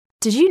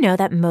Did you know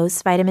that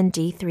most vitamin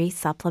D3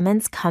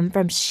 supplements come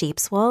from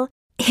sheep's wool?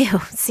 Ew,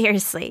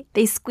 seriously.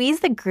 They squeeze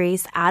the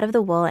grease out of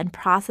the wool and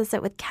process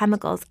it with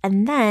chemicals,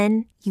 and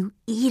then you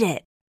eat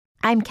it.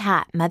 I'm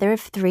Kat, mother of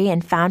 3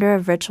 and founder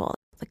of Ritual,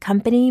 the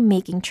company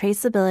making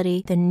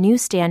traceability the new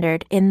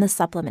standard in the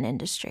supplement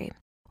industry.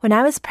 When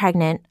I was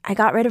pregnant, I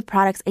got rid of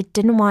products I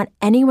didn't want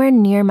anywhere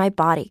near my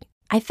body.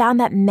 I found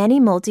that many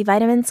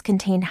multivitamins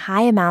contain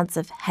high amounts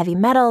of heavy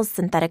metals,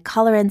 synthetic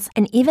colorants,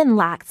 and even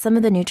lacked some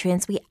of the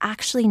nutrients we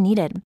actually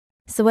needed.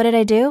 So what did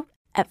I do?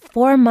 At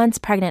 4 months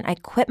pregnant, I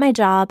quit my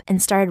job and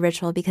started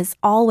Ritual because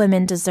all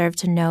women deserve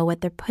to know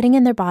what they're putting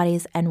in their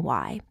bodies and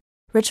why.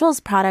 Ritual's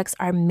products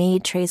are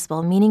made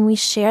traceable, meaning we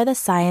share the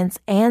science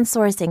and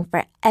sourcing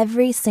for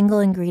every single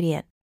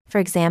ingredient. For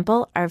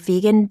example, our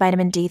vegan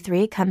vitamin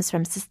D3 comes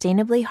from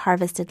sustainably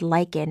harvested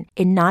lichen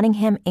in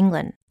Nottingham,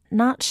 England,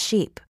 not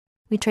sheep.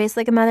 We trace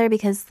like a mother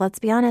because, let's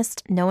be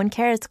honest, no one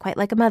cares quite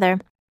like a mother.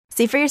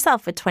 See for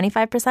yourself with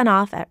 25%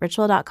 off at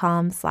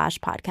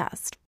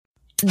ritual.com/podcast.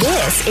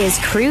 This is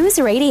Cruise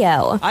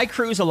Radio. I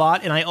cruise a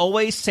lot, and I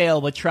always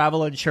sail with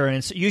travel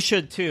insurance. You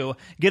should, too.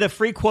 Get a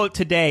free quote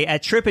today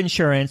at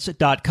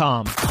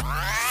tripinsurance.com.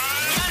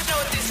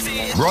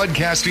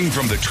 Broadcasting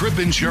from the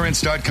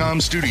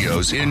tripinsurance.com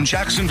studios in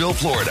Jacksonville,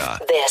 Florida.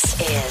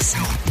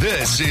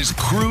 This is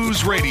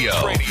Cruise Radio.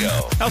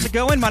 How's it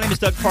going? My name is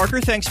Doug Parker.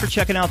 Thanks for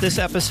checking out this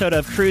episode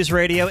of Cruise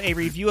Radio, a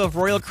review of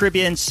Royal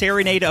Caribbean's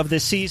Serenade of the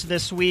Seas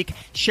this week.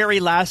 Sherry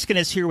Laskin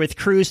is here with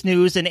Cruise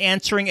News and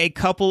answering a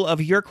couple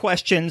of your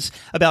questions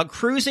about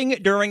cruising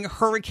during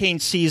hurricane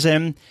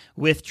season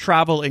with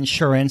travel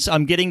insurance.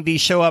 I'm getting the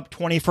show up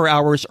 24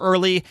 hours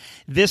early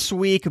this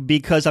week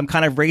because I'm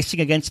kind of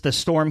racing against the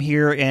storm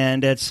here,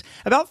 and it's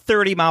about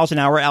 30 miles an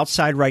hour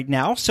outside right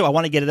now, so I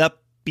want to get it up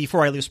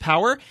before I lose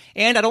power,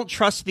 and I don't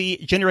trust the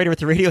generator at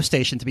the radio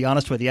station, to be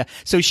honest with you.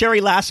 So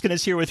Sherry Laskin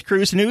is here with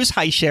Cruise News.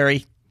 Hi,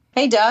 Sherry.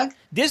 Hey, Doug.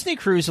 Disney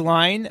Cruise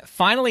Line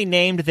finally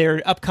named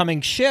their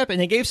upcoming ship, and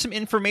they gave some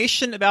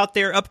information about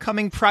their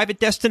upcoming private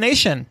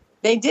destination.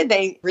 They did.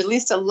 They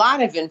released a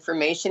lot of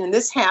information, and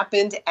this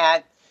happened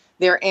at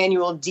their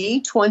annual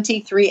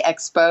D23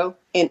 Expo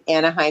in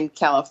Anaheim,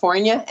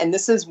 California, and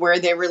this is where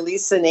they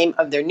released the name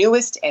of their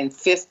newest and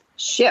 5th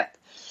ship.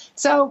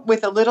 So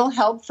with a little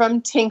help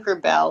from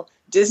Tinkerbell,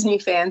 Disney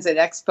fans at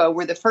Expo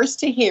were the first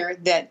to hear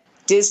that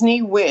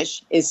Disney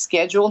Wish is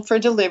scheduled for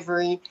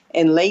delivery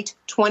in late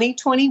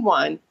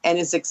 2021 and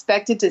is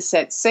expected to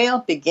set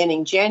sail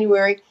beginning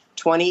January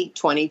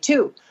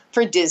 2022.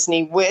 For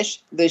Disney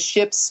Wish, the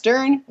ship's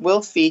stern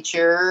will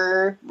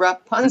feature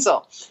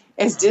Rapunzel.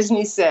 As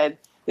Disney said,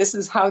 this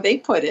is how they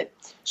put it: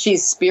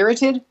 she's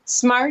spirited,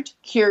 smart,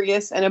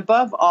 curious, and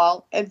above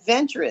all,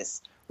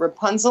 adventurous.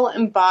 Rapunzel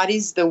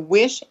embodies the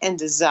wish and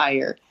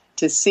desire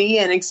to see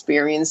and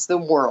experience the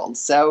world.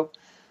 So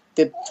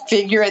the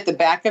figure at the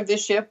back of the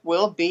ship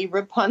will be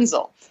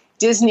Rapunzel.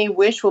 Disney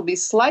Wish will be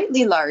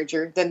slightly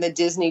larger than the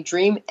Disney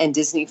Dream and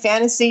Disney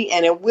Fantasy,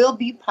 and it will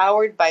be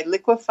powered by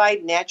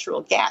liquefied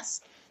natural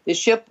gas. The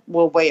ship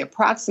will weigh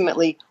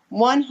approximately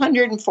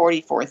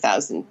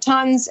 144,000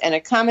 tons and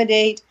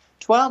accommodate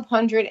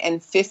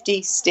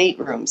 1,250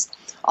 staterooms.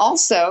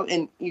 Also,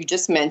 and you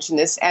just mentioned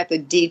this, at the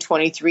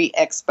D23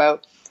 Expo,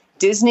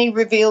 Disney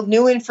revealed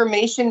new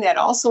information that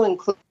also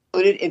included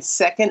its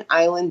second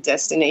island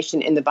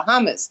destination in the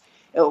Bahamas.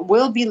 It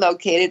will be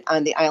located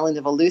on the island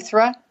of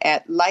Eleuthera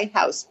at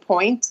Lighthouse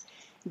Point.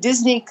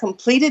 Disney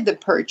completed the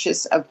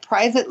purchase of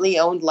privately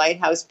owned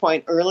Lighthouse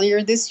Point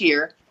earlier this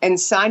year and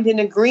signed an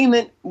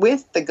agreement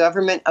with the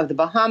government of the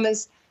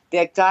Bahamas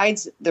that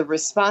guides the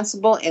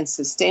responsible and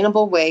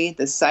sustainable way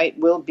the site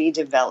will be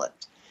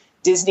developed.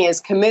 Disney is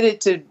committed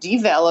to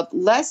develop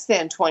less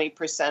than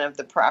 20% of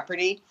the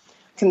property.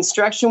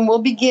 Construction will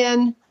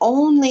begin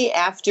only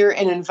after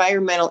an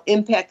environmental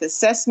impact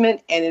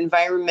assessment and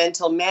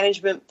environmental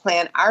management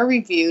plan are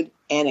reviewed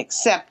and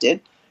accepted.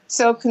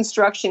 So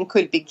construction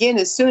could begin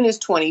as soon as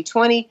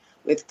 2020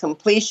 with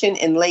completion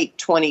in late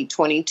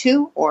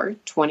 2022 or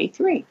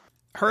 23.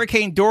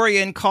 Hurricane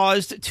Dorian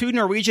caused 2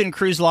 Norwegian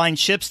Cruise Line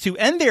ships to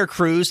end their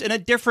cruise in a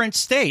different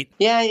state.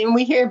 Yeah, and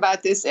we hear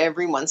about this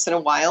every once in a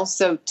while.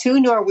 So 2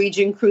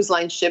 Norwegian Cruise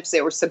Line ships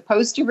that were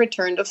supposed to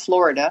return to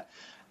Florida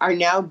are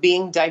now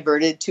being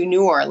diverted to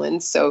New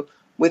Orleans. So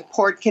with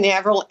Port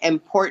Canaveral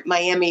and Port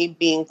Miami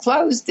being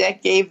closed,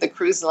 that gave the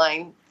cruise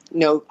line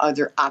no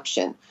other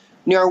option.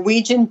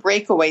 Norwegian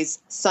Breakaway's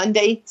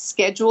Sunday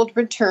scheduled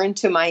return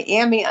to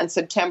Miami on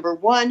September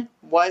 1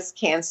 was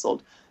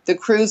canceled. The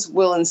cruise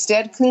will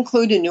instead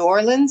conclude in New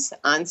Orleans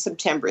on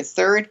September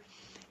 3rd.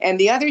 And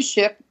the other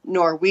ship,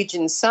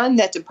 Norwegian Sun,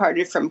 that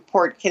departed from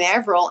Port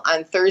Canaveral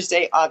on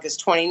Thursday,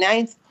 August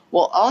 29th,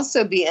 will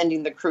also be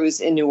ending the cruise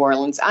in New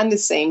Orleans on the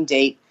same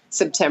date,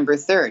 September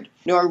 3rd.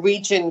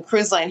 Norwegian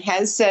Cruise Line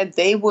has said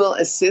they will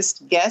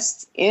assist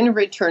guests in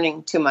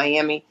returning to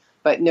Miami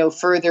but no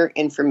further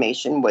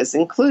information was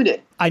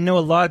included. I know a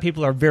lot of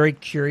people are very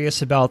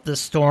curious about the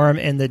storm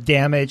and the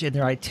damage and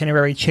their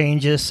itinerary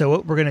changes. So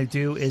what we're going to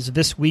do is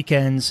this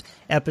weekend's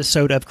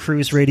episode of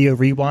Cruise Radio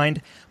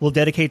Rewind, we'll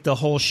dedicate the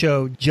whole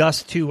show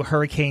just to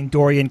Hurricane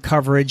Dorian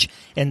coverage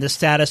and the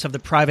status of the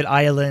private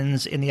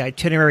islands and the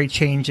itinerary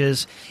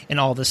changes and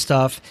all this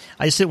stuff.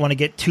 I just didn't want to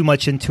get too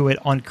much into it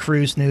on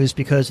Cruise News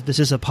because this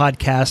is a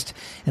podcast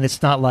and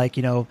it's not like,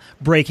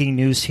 breaking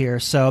news here.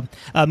 So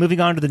moving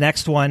on to the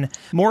next one,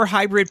 more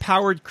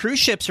hybrid-powered cruise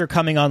ships are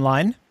coming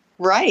online.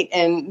 Right,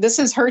 and this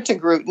is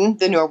Hurtigruten,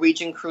 the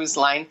Norwegian cruise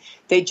line.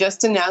 They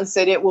just announced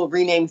that it will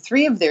rename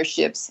 3 of their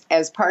ships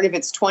as part of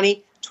its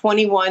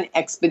 2021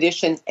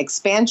 expedition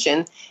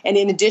expansion. And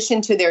in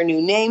addition to their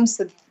new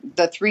names,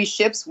 the 3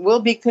 ships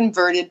will be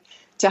converted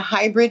to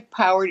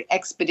hybrid-powered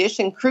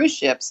expedition cruise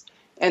ships,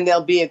 and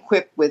they'll be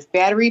equipped with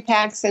battery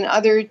packs and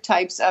other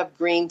types of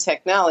green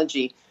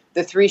technology.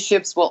 The 3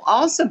 ships will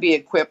also be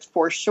equipped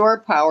for shore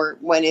power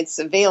when it's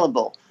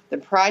available. The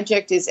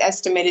project is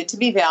estimated to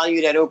be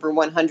valued at over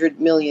 $100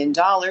 million.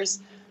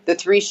 The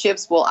 3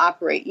 ships will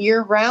operate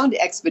year-round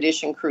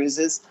expedition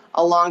cruises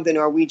along the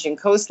Norwegian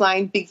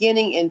coastline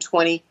beginning in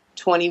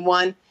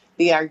 2021.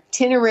 The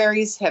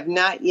itineraries have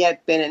not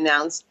yet been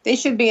announced. They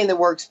should be in the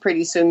works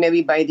pretty soon,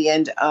 maybe by the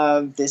end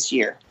of this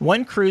year.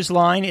 One cruise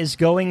line is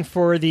going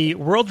for the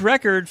world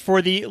record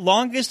for the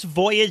longest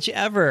voyage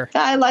ever.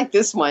 I like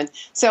this one.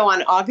 So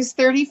on August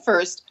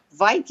 31st,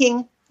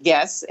 Viking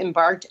guests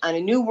embarked on a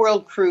new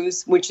world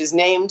cruise, which is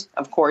named,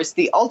 of course,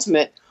 the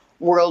Ultimate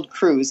World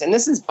Cruise. And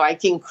this is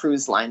Viking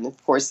Cruise Line,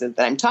 of course, that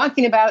I'm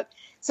talking about.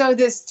 So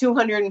this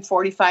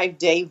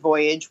 245-day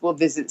voyage will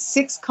visit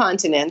 6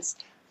 continents,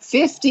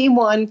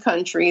 51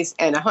 countries,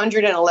 and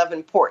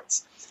 111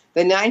 ports.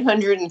 The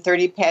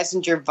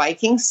 930-passenger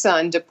Viking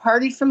Sun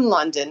departed from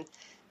London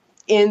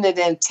in an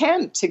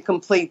attempt to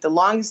complete the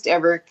longest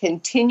ever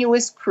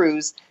continuous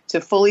cruise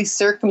to fully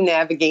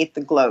circumnavigate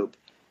the globe.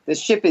 The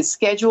ship is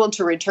scheduled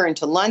to return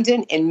to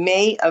London in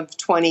May of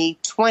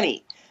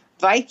 2020.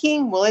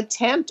 Viking will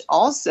attempt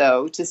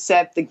also to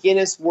set the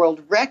Guinness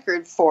World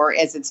Record for,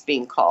 as it's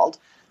being called,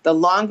 the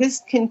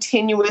longest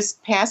continuous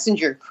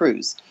passenger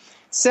cruise.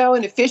 So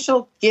an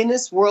official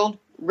Guinness World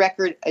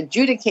Record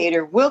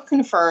adjudicator will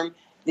confirm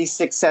the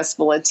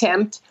successful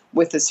attempt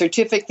with a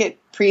certificate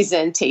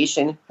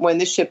presentation when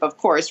the ship, of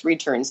course,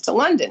 returns to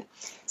London.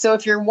 So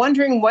if you're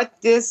wondering what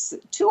this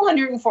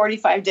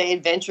 245-day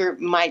adventure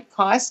might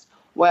cost,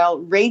 well,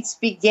 rates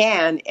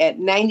began at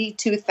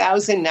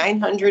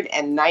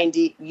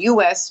 $92,990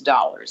 US.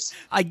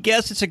 I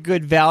guess it's a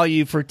good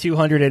value for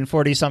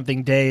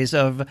 240-something days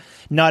of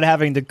not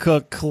having to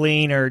cook,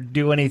 clean, or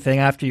do anything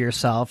after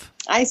yourself.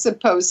 I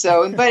suppose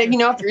so. But, if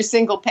you're a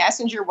single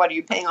passenger, what are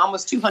you paying?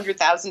 Almost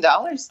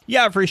 $200,000?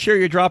 Yeah, for sure.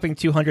 You're dropping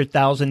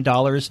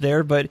 $200,000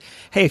 there. But,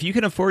 hey, if you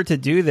can afford to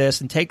do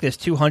this and take this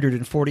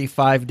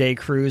 245-day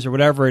cruise or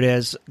whatever it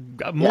is,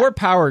 more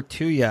power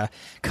to you.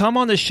 Come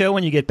on the show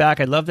when you get back.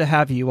 I'd love to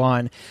have you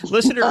on.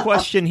 Listener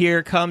question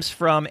here comes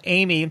from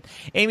Amy.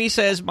 Amy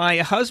says, my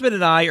husband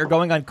and I are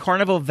going on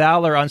Carnival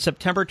Valor on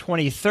September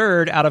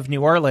 23rd out of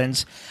New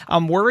Orleans.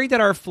 I'm worried that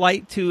our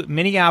flight to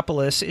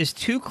Minneapolis is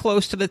too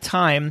close to the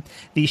time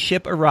the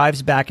ship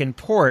arrives back in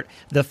port.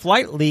 The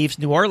flight leaves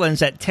New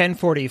Orleans at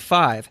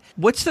 10:45.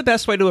 What's the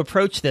best way to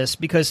approach this?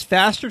 Because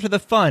Faster to the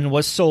Fun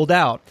was sold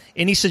out.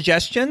 Any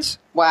suggestions?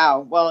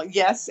 Wow. Well,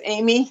 yes,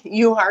 Amy,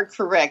 you are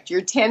correct.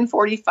 Your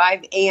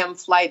 10:45 a.m.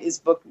 flight is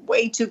booked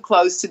way too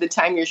close to the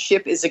time your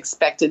ship is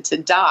expected to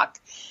dock.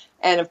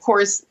 And of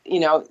course,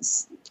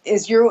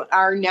 as you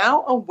are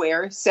now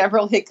aware,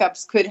 several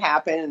hiccups could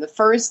happen. And the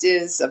first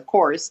is, of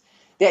course,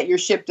 that your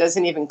ship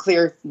doesn't even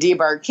clear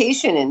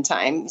debarkation in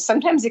time.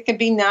 Sometimes it could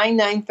be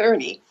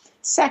 9:30.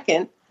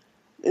 Second,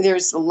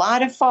 there's a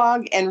lot of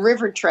fog and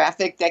river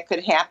traffic that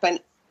could happen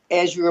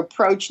as you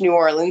approach New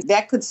Orleans.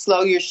 That could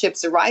slow your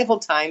ship's arrival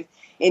time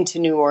into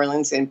New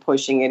Orleans and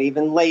pushing it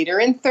even later.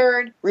 And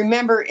third,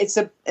 remember, it's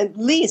at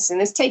least,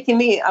 and it's taken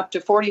me up to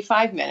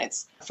 45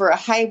 minutes for a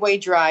highway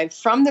drive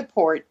from the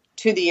port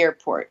to the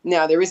airport.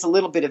 Now, there is a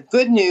little bit of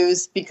good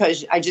news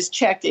because I just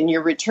checked and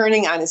you're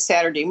returning on a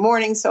Saturday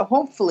morning. So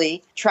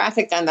hopefully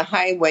traffic on the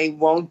highway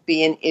won't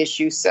be an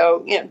issue.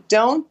 So,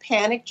 don't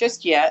panic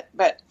just yet.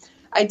 But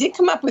I did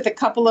come up with a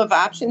couple of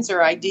options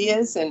or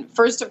ideas. And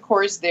first, of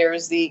course,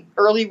 there's the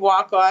early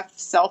walk-off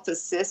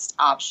self-assist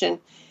option.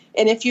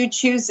 And if you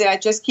choose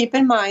that, just keep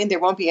in mind there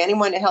won't be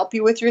anyone to help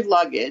you with your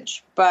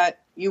luggage, but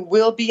you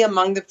will be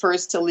among the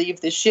first to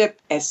leave the ship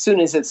as soon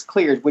as it's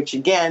cleared, which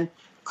again,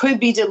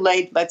 could be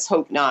delayed. Let's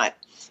hope not.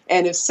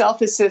 And if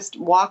self-assist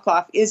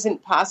walk-off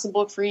isn't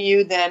possible for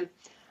you, then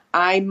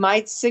I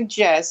might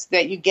suggest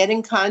that you get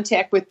in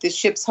contact with the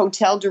ship's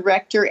hotel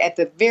director at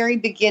the very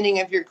beginning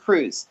of your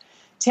cruise.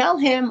 Tell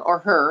him or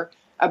her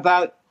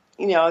about,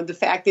 the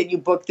fact that you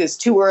booked this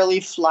too early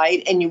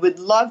flight and you would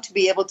love to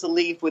be able to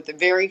leave with the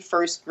very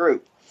first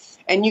group.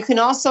 And you can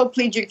also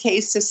plead your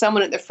case to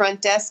someone at the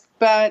front desk,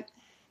 but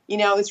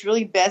it's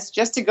really best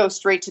just to go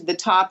straight to the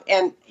top.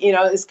 And,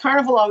 as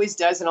Carnival always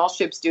does and all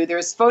ships do,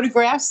 there's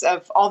photographs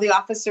of all the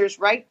officers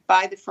right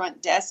by the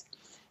front desk.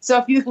 So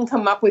if you can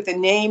come up with a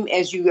name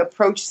as you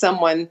approach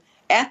someone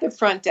at the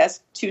front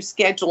desk to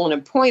schedule an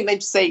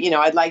appointment, say,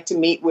 I'd like to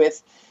meet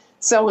with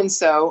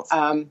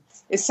so-and-so.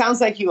 It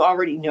sounds like you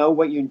already know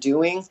what you're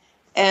doing.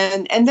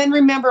 And then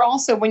remember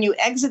also when you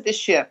exit the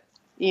ship,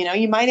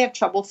 you might have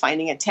trouble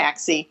finding a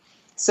taxi.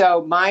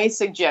 So my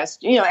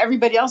suggestion,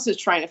 everybody else is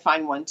trying to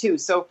find one too.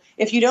 So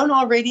if you don't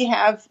already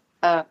have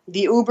the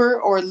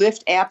Uber or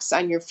Lyft apps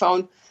on your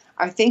phone,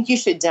 I think you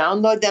should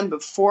download them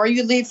before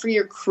you leave for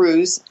your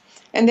cruise.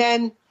 And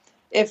then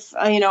if,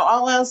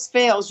 all else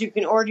fails, you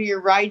can order your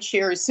ride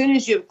share as soon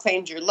as you have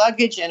claimed your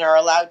luggage and are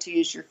allowed to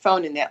use your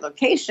phone in that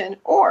location.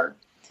 Or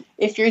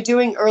if you're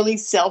doing early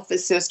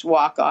self-assist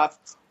walk-off,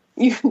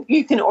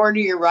 you can order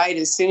your ride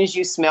as soon as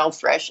you smell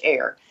fresh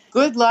air.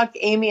 Good luck,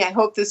 Amy. I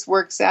hope this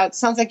works out.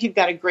 Sounds like you've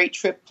got a great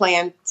trip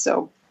planned,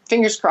 so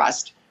fingers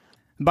crossed.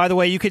 By the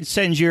way, you can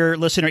send your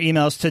listener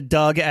emails to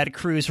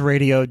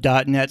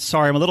doug@cruiseradio.net.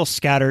 Sorry, I'm a little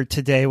scattered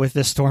today with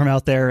this storm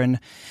out there and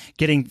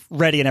getting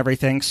ready and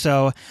everything.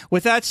 So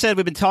with that said,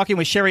 we've been talking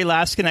with Sherry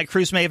Laskin at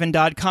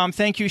cruisemaven.com.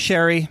 Thank you,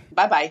 Sherry.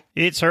 Bye-bye.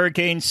 It's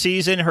hurricane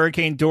season.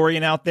 Hurricane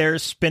Dorian out there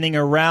spinning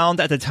around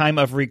at the time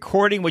of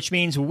recording, which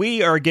means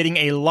we are getting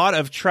a lot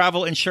of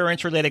travel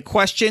insurance-related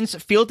questions.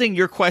 Fielding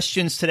your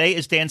questions today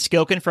is Dan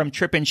Skilkin from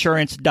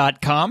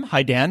tripinsurance.com.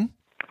 Hi, Dan.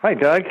 Hi,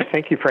 Doug.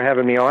 Thank you for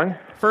having me on.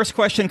 First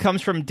question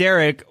comes from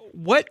Derek.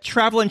 What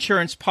travel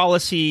insurance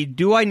policy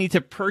do I need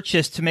to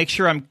purchase to make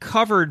sure I'm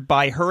covered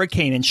by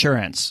hurricane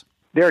insurance?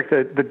 Derek,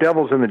 the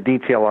devil's in the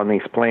detail on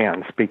these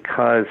plans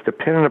because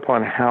depending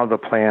upon how the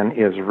plan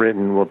is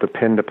written will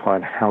depend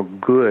upon how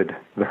good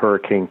the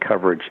hurricane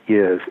coverage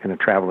is in a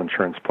travel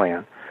insurance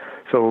plan.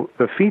 So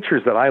the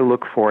features that I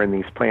look for in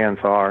these plans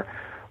are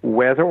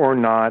whether or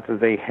not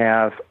they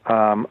have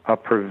a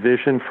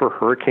provision for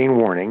hurricane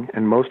warning,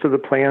 and most of the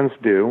plans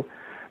do,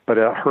 but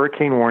a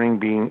hurricane warning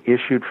being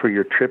issued for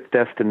your trip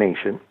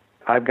destination.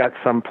 I've got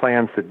some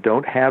plans that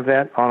don't have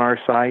that on our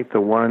site.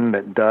 The one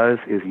that does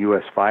is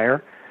U.S.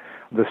 Fire.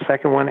 The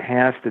second one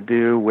has to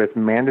do with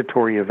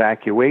mandatory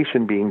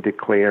evacuation being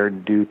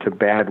declared due to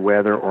bad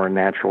weather or a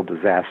natural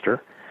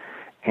disaster.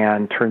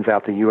 And turns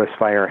out the U.S.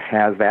 Fire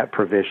has that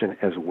provision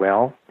as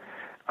well.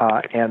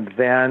 And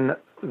then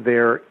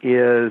there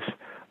is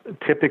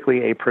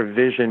typically a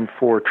provision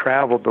for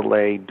travel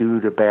delay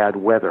due to bad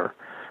weather.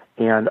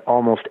 And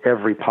almost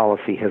every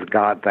policy has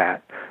got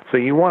that. So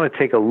you want to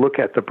take a look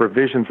at the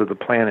provisions of the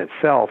plan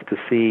itself to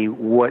see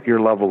what your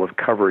level of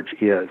coverage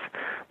is.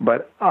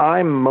 But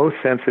I'm most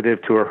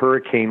sensitive to a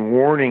hurricane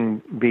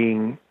warning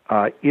being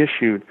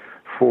issued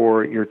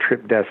for your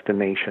trip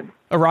destination.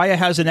 Araya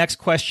has the next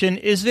question.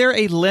 Is there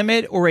a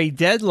limit or a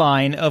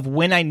deadline of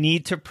when I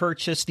need to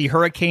purchase the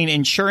hurricane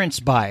insurance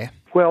by?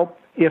 Well,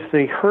 if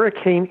the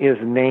hurricane is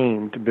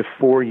named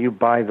before you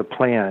buy the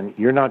plan,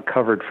 you're not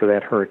covered for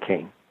that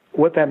hurricane.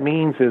 What that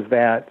means is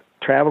that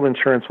travel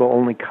insurance will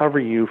only cover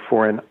you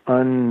for an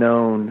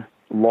unknown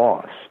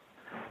loss.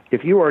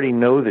 If you already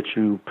know that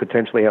you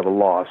potentially have a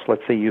loss,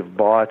 let's say you've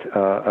bought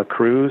a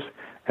cruise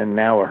and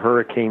now a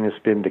hurricane has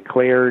been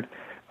declared,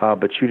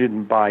 but you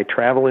didn't buy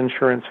travel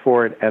insurance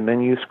for it, and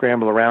then you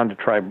scramble around to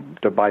try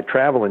to buy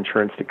travel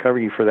insurance to cover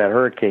you for that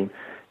hurricane,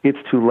 it's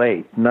too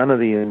late. None of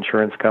the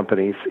insurance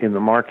companies in the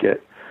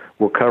market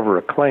will cover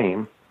a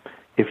claim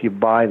if you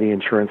buy the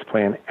insurance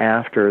plan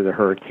after the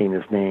hurricane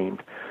is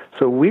named.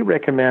 So we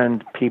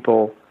recommend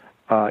people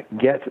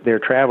get their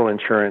travel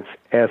insurance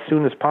as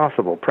soon as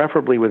possible,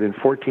 preferably within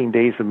 14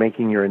 days of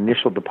making your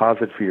initial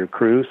deposit for your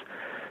cruise.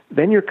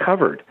 Then you're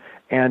covered.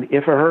 And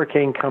if a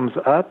hurricane comes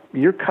up,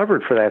 you're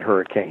covered for that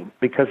hurricane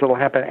because it'll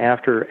happen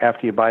after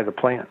you buy the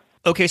plan.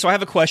 Okay, so I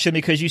have a question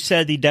because you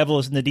said the devil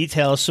is in the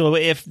details. So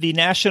if the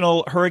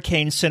National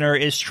Hurricane Center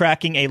is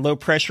tracking a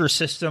low-pressure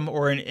system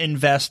or an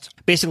invest,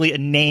 basically a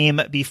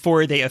name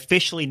before they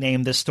officially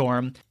name the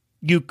storm,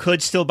 you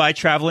could still buy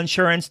travel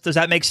insurance. Does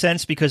that make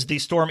sense because the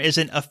storm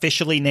isn't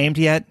officially named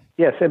yet?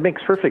 Yes, it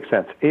makes perfect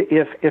sense.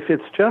 If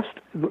it's just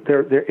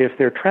if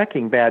they're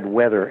tracking bad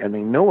weather and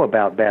they know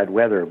about bad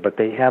weather, but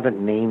they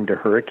haven't named a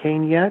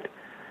hurricane yet,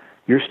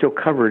 you're still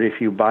covered if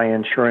you buy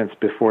insurance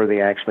before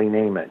they actually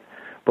name it.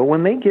 But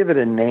when they give it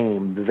a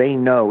name, they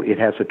know it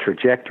has a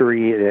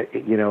trajectory.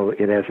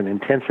 It has an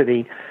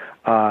intensity.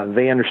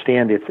 They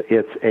understand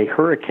it's a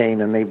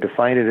hurricane, and they've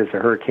defined it as a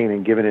hurricane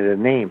and given it a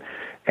name.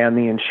 And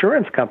the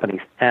insurance companies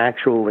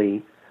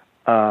actually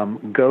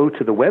go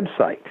to the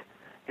website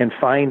and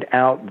find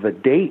out the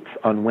dates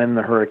on when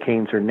the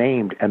hurricanes are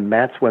named, and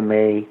that's when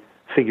they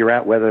figure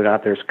out whether or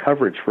not there's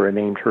coverage for a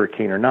named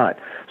hurricane or not.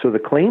 So the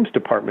claims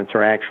departments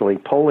are actually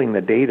pulling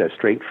the data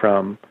straight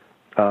from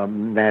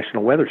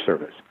National Weather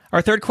Service.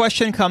 Our third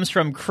question comes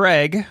from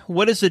Craig.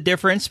 What is the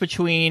difference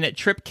between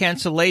trip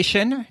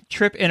cancellation,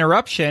 trip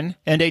interruption,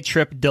 and a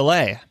trip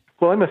delay?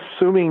 Well, I'm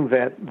assuming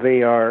that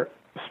they are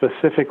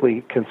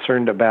specifically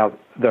concerned about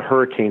the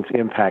hurricane's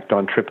impact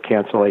on trip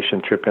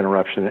cancellation, trip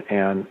interruption,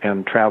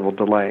 and travel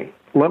delay.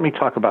 Let me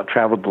talk about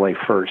travel delay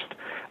first.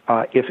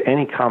 if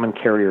any common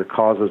carrier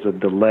causes a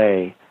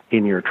delay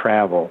in your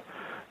travel,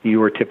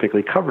 you are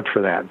typically covered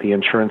for that. The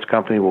insurance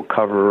company will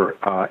cover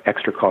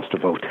extra cost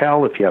of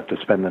hotel if you have to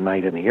spend the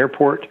night in the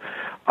airport.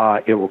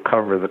 It will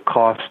cover the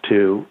cost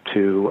to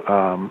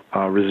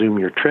resume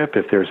your trip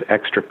if there's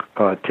extra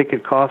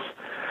ticket costs.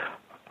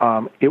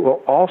 It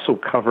will also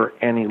cover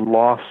any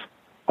loss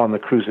on the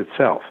cruise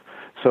itself.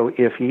 So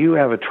if you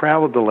have a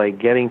travel delay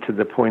getting to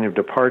the point of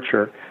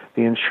departure,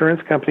 the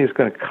insurance company is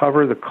going to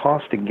cover the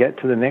cost to get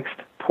to the next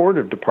port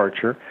of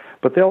departure,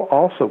 but they'll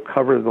also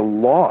cover the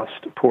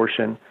lost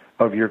portion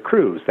of your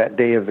cruise, that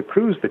day of the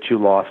cruise that you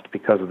lost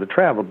because of the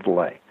travel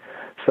delay.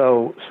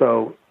 So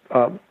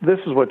this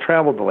is what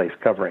travel delay is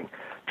covering.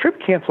 Trip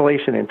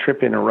cancellation and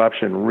trip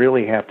interruption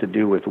really have to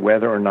do with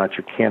whether or not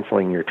you're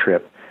canceling your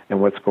trip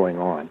and what's going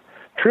on.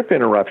 Trip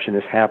interruption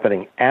is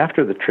happening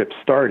after the trip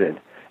started,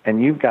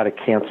 and you've got to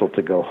cancel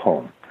to go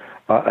home.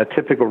 A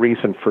typical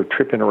reason for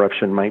trip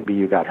interruption might be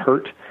you got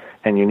hurt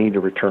and you need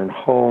to return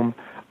home.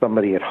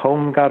 Somebody at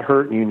home got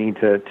hurt and you need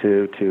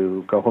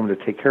to go home to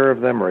take care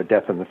of them, or a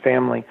death in the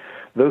family.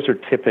 Those are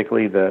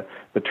typically the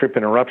trip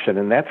interruption,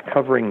 and that's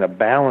covering the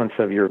balance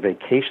of your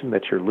vacation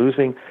that you're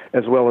losing,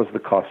 as well as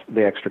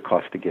the extra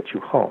cost to get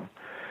you home.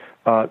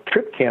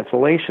 Trip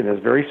cancellation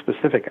is very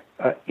specific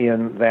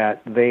in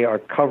that they are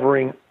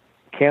covering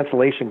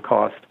cancellation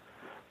cost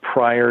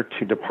prior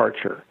to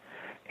departure.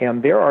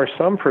 And there are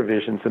some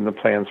provisions in the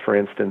plans, for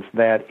instance,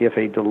 that if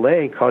a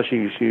delay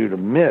causes you to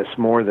miss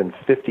more than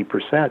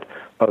 50%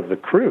 of the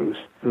cruise,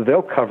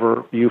 they'll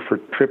cover you for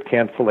trip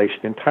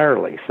cancellation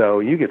entirely. So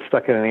you get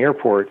stuck in an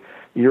airport,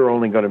 you're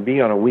only going to be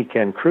on a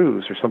weekend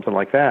cruise or something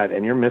like that,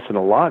 and you're missing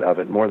a lot of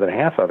it, more than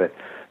half of it.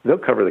 They'll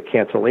cover the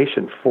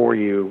cancellation for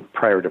you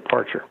prior to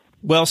departure.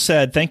 Well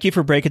said. Thank you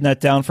for breaking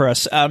that down for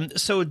us.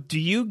 So do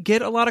you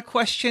get a lot of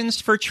questions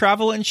for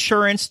travel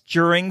insurance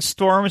during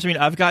storms? I mean,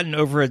 I've gotten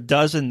over a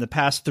dozen the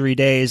past 3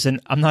 days,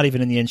 and I'm not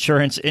even in the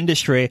insurance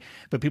industry,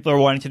 but people are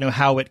wanting to know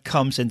how it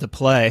comes into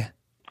play.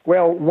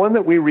 Well, one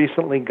that we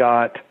recently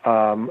got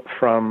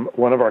from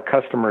one of our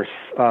customers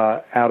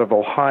out of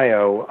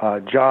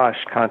Ohio, Josh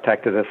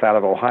contacted us out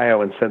of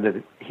Ohio and said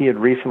that he had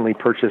recently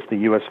purchased the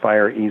U.S.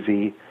 Fire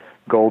Easy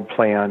Gold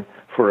plan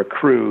for a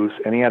cruise,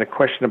 and he had a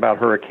question about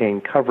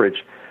hurricane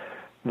coverage.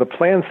 The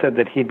plan said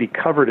that he'd be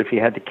covered if he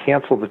had to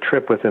cancel the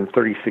trip within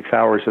 36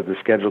 hours of the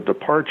scheduled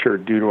departure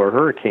due to a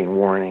hurricane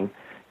warning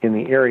in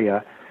the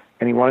area,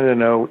 and he wanted to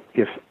know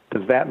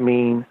does that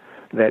mean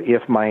that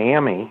if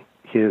Miami,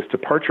 his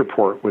departure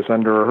port, was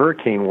under a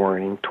hurricane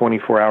warning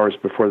 24 hours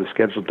before the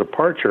scheduled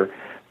departure,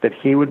 that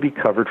he would be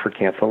covered for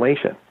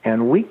cancellation.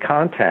 And we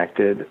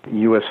contacted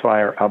U.S.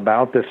 Fire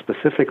about this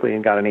specifically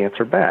and got an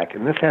answer back,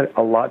 and this had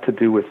a lot to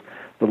do with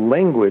the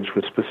language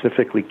was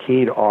specifically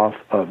keyed off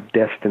of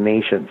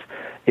destinations.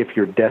 If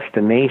your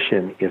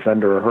destination is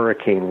under a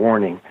hurricane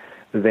warning,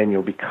 then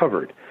you'll be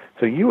covered.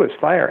 So U.S.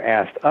 Fire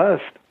asked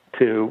us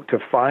to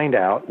find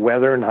out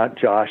whether or not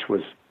Josh was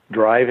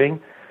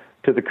driving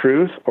to the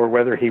cruise, or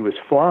whether he was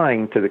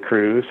flying to the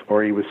cruise,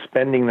 or he was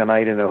spending the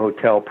night in a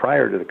hotel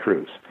prior to the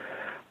cruise.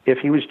 If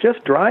he was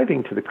just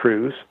driving to the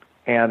cruise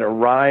and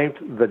arrived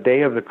the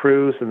day of the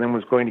cruise and then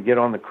was going to get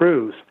on the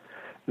cruise,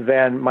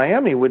 then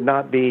Miami would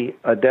not be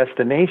a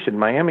destination.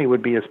 Miami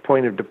would be his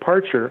point of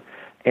departure,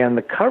 and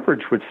the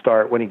coverage would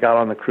start when he got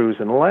on the cruise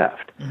and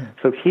left. Mm-hmm.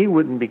 So he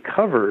wouldn't be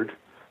covered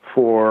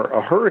for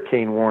a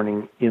hurricane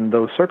warning in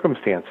those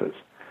circumstances.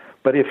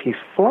 But if he's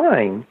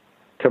flying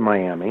to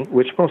Miami,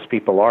 which most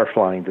people are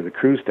flying to the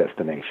cruise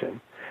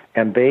destination,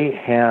 and they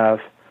have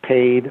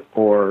paid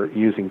or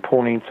using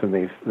points, and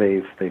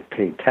they've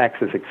paid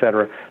taxes,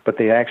 etc., but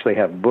they actually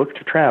have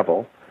booked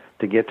travel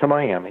to get to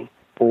Miami,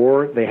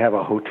 or they have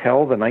a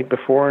hotel the night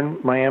before in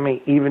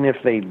Miami, even if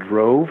they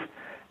drove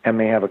and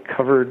they have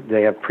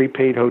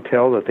prepaid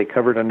hotel that they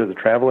covered under the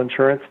travel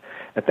insurance,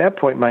 at that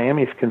point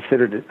Miami is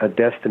considered a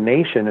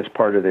destination as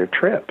part of their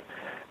trip,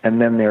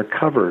 and then they're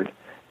covered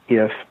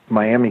if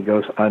Miami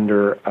goes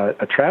under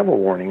a travel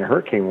warning, a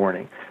hurricane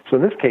warning. So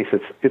in this case,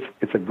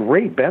 it's a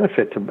great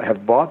benefit to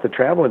have bought the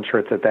travel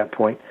insurance at that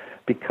point,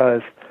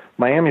 because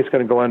Miami is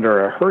going to go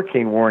under a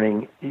hurricane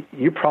warning.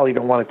 You probably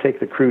don't want to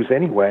take the cruise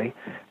anyway,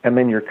 and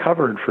then you're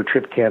covered for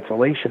trip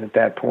cancellation at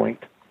that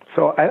point.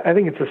 So I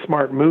think it's a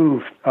smart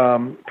move,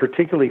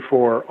 particularly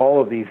for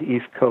all of these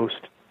East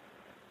Coast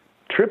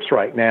trips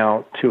right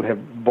now, to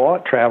have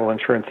bought travel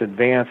insurance in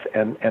advance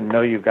and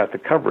know you've got the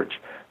coverage.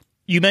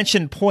 You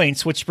mentioned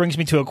points, which brings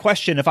me to a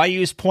question. If I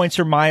use points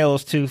or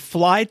miles to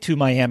fly to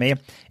Miami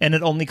and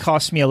it only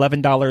costs me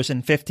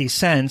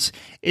 $11.50,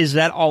 is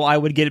that all I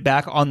would get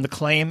back on the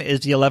claim, is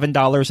the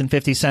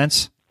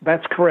 $11.50?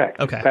 That's correct.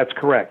 Okay. That's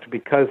correct,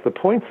 because the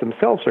points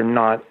themselves are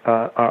not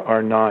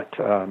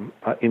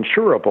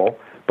insurable,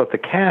 but the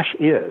cash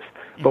is.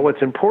 But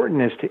what's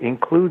important is to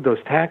include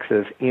those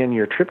taxes in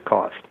your trip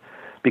cost,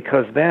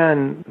 because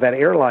then that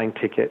airline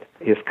ticket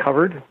is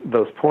covered,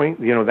 those points,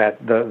 that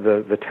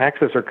the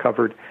taxes are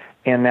covered,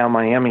 and now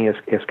Miami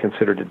is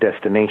considered a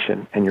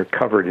destination, and you're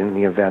covered in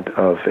the event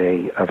of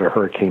a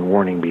hurricane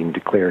warning being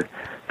declared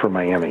for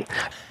Miami.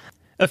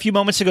 A few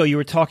moments ago, you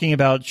were talking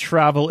about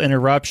travel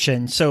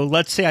interruption. So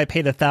let's say I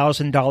paid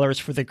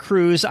 $1,000 for the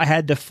cruise. I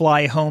had to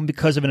fly home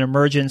because of an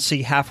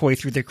emergency halfway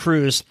through the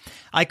cruise.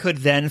 I could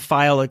then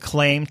file a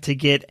claim to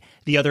get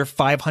the other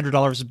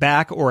 $500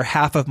 back or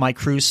half of my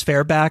cruise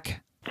fare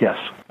back? Yes,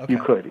 okay.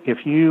 You could. If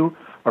you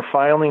are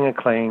filing a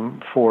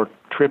claim for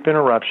trip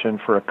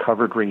interruption for a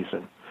covered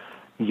reason,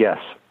 yes,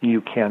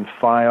 you can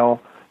file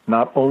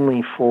not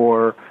only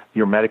for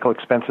your medical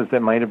expenses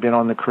that might have been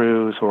on the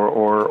cruise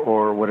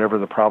or whatever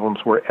the problems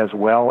were, as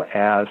well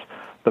as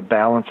the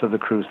balance of the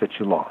cruise that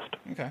you lost.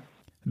 Okay.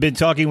 Been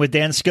talking with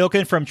Dan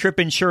Skilkin from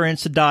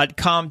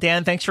tripinsurance.com.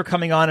 Dan, thanks for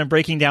coming on and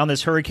breaking down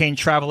this hurricane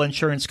travel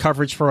insurance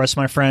coverage for us,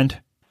 my friend.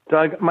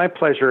 Doug, my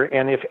pleasure.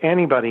 And if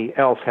anybody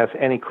else has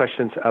any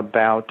questions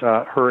about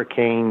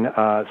hurricane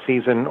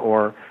season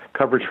or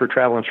coverage for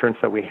travel insurance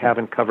that we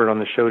haven't covered on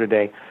the show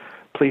today,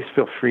 please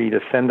feel free to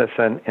send us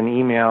an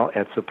email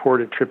at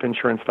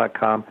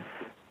support@tripinsurance.com.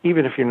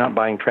 Even if you're not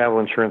buying travel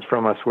insurance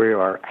from us, we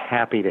are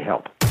happy to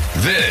help.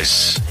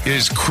 This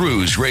is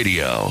Cruise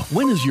Radio.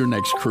 When is your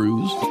next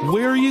cruise?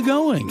 Where are you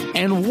going?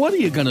 And what are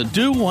you going to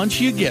do once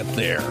you get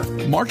there?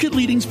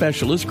 Market-leading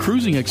specialist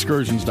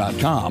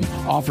CruisingExcursions.com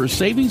offers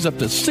savings up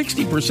to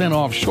 60%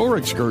 off shore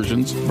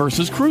excursions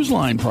versus cruise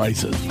line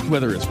prices.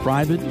 Whether it's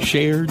private,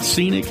 shared,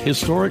 scenic,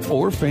 historic,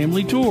 or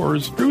family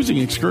tours,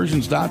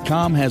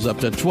 CruisingExcursions.com has up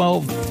to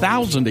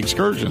 12,000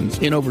 excursions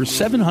in over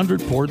 700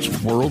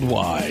 ports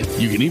worldwide.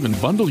 You can even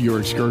bundle your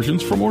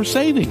excursions for more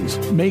savings.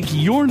 Make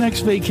your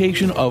next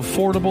vacation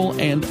affordable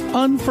and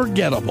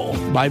unforgettable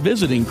by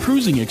visiting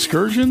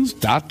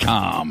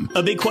CruisingExcursions.com.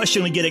 A big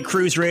question we get at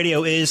Cruise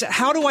Radio is,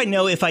 how do I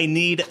know if I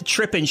need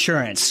trip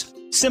insurance?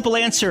 Simple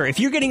answer. If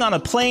you're getting on a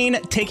plane,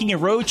 taking a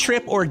road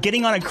trip, or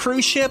getting on a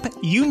cruise ship,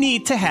 you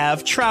need to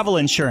have travel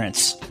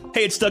insurance.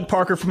 Hey, it's Doug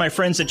Parker from my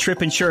friends at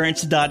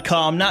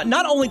tripinsurance.com.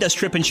 Not only does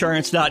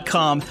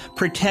tripinsurance.com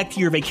protect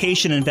your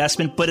vacation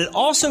investment, but it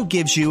also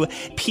gives you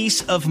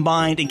peace of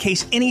mind in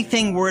case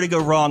anything were to go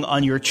wrong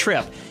on your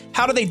trip.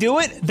 How do they do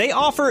it? They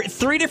offer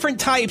 3 different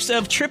types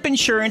of trip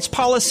insurance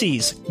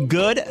policies.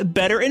 Good,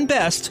 better, and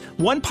best.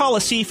 One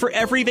policy for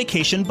every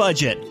vacation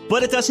budget.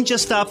 But it doesn't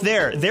just stop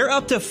there. They're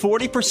up to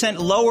 40%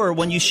 lower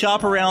when you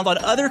shop around on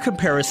other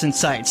comparison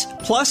sites.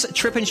 Plus,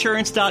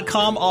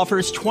 tripinsurance.com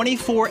offers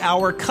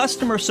 24-hour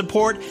customer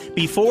support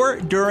before,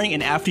 during,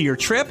 and after your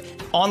trip,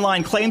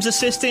 online claims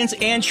assistance,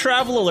 and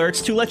travel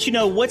alerts to let you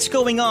know what's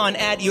going on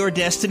at your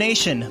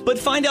destination. But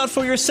find out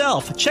for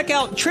yourself. Check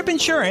out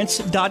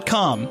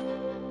tripinsurance.com.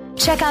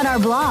 Check out our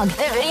blog,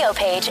 the video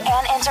page,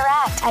 and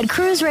interact at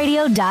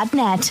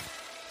cruiseradio.net.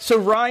 So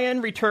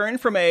Ryan returned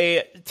from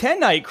a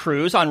 10-night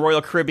cruise on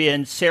Royal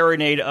Caribbean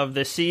Serenade of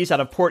the Seas out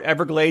of Port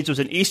Everglades. It was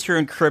an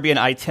Eastern Caribbean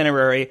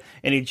itinerary,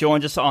 and he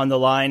joins us on the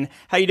line.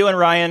 How you doing,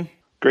 Ryan?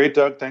 Great,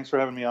 Doug. Thanks for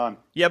having me on.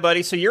 Yeah,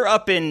 buddy. So you're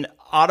up in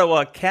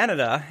Ottawa,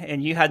 Canada,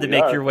 and you had to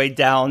make your way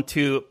down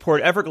to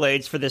Port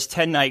Everglades for this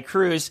 10-night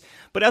cruise.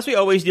 But as we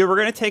always do, we're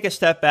going to take a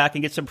step back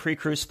and get some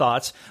pre-cruise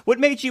thoughts. What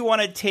made you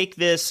want to take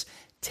this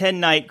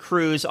 10-night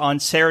cruise on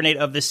Serenade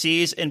of the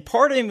Seas? And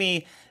part of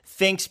me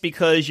thinks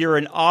because you're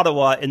in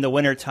Ottawa in the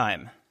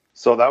wintertime.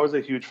 So that was a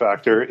huge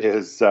factor,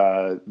 is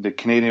the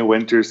Canadian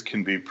winters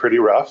can be pretty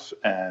rough,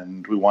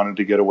 and we wanted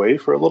to get away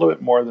for a little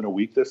bit more than a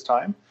week this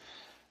time.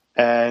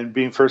 And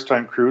being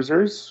first-time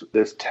cruisers,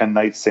 this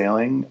 10-night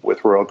sailing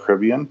with Royal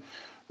Caribbean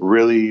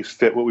really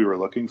fit what we were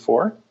looking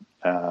for.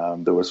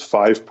 There was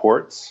 5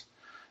 ports.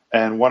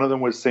 And one of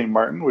them was St.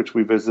 Martin, which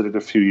we visited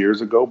a few years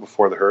ago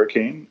before the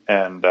hurricane,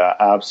 and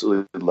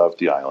absolutely loved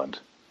the island.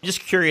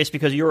 Just curious,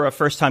 because you were a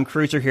first-time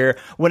cruiser here.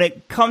 When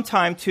it come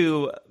time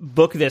to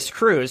book this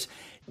cruise,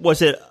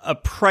 was it a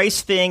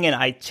price thing, an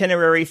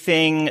itinerary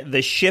thing,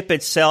 the ship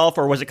itself,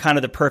 or was it kind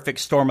of the perfect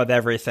storm of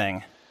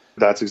everything?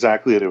 That's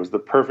exactly it. It was the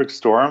perfect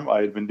storm.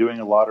 I had been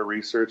doing a lot of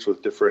research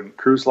with different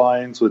cruise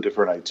lines, with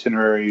different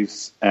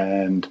itineraries,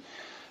 and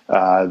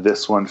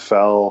this one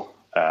fell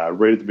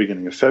right at the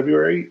beginning of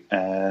February,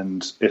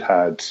 and it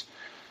had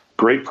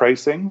great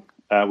pricing.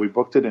 We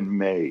booked it in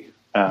May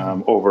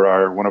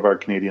over one of our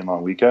Canadian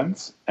long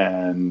weekends,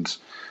 and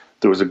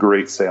there was a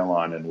great sale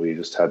on, and we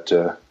just had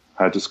to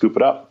scoop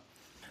it up.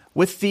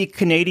 With the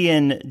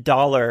Canadian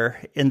dollar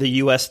in the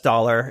U.S.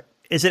 dollar,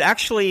 is it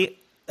actually,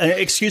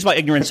 excuse my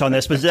ignorance on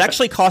this, but is it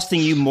actually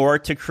costing you more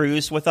to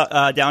cruise with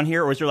down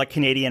here, or is there like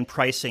Canadian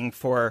pricing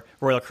for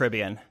Royal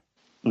Caribbean?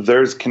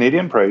 There's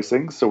Canadian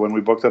pricing, so when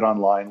we booked it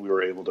online, we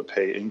were able to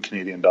pay in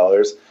Canadian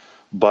dollars,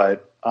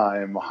 but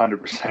I'm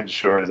 100%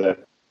 sure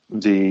that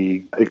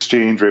the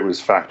exchange rate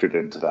was factored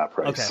into that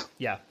price. Okay,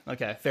 yeah,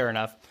 okay, fair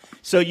enough.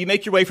 So you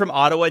make your way from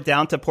Ottawa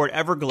down to Port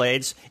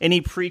Everglades. Any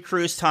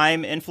pre-cruise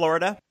time in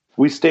Florida?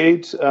 We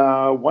stayed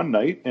one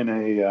night in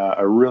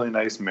a really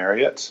nice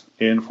Marriott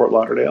in Fort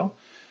Lauderdale,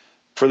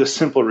 for the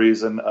simple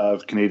reason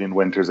of Canadian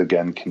winters,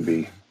 again, can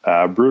be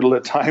brutal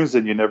at times,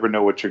 and you never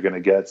know what you're going to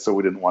get, so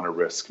we didn't want to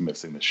risk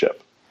missing the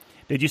ship.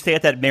 Did you stay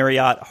at that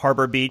Marriott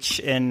Harbor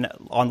Beach on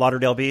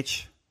Lauderdale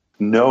Beach?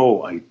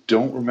 No, I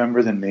don't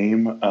remember the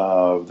name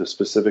of the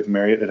specific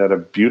Marriott. It had a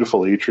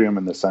beautiful atrium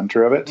in the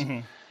center of it,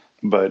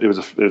 but it was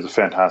a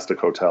fantastic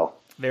hotel.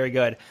 Very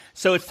good.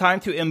 So it's time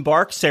to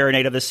embark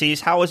Serenade of the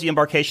Seas. How was the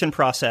embarkation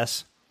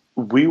process?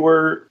 We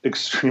were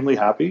extremely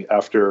happy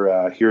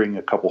after hearing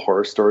a couple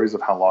horror stories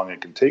of how long it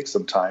can take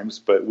sometimes,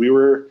 but we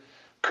were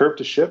curb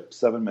to ship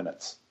 7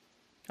 minutes.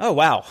 Oh,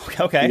 wow.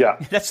 Okay. Yeah.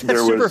 That's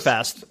super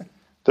fast.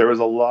 There was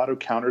a lot of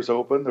counters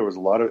open. There was a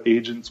lot of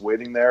agents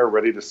waiting there,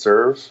 ready to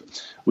serve.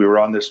 We were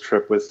on this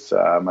trip with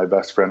my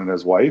best friend and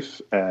his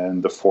wife,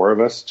 and the four of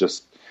us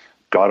just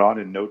got on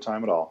in no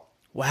time at all.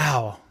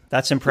 Wow.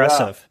 That's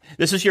impressive. Yeah.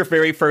 This is your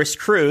very first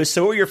cruise.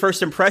 So what were your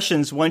first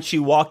impressions once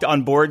you walked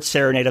on board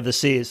Serenade of the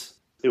Seas?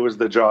 It was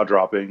the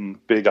jaw-dropping,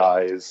 big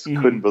eyes,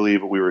 couldn't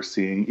believe what we were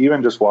seeing.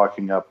 Even just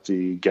walking up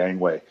the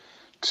gangway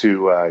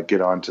to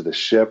get onto the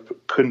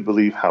ship, couldn't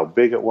believe how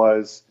big it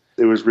was.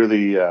 It was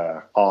really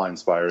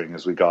awe-inspiring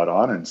as we got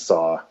on and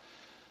saw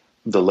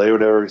the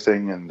layout of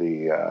everything and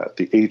the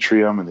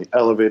atrium and the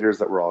elevators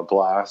that were all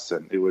glass,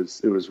 and it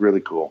was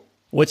really cool.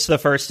 What's the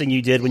first thing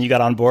you did when you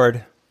got on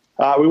board?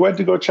 We went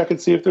to go check and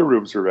see if their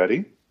rooms were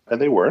ready,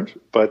 and they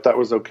weren't, but that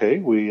was okay.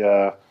 We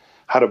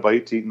had a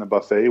bite to eat in the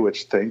buffet,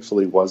 which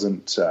thankfully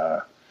wasn't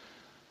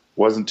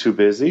too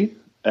busy,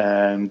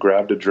 and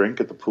grabbed a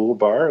drink at the pool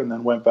bar, and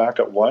then went back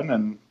at 1,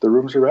 and the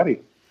rooms were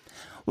ready.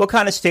 What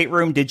kind of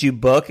stateroom did you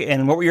book,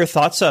 and what were your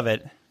thoughts of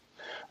it?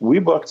 We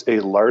booked a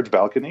large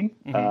balcony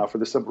for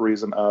the simple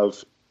reason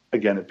of,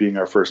 again, it being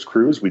our first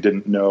cruise. We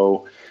didn't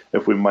know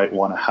if we might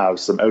want to have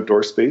some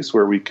outdoor space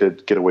where we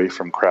could get away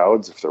from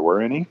crowds if there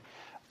were any,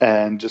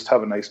 and just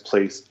have a nice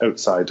place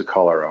outside to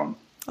call our own.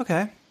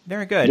 Okay.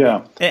 Very good.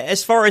 Yeah.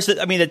 As far as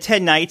the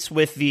 10 nights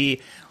with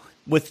the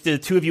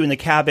two of you in the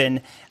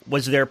cabin,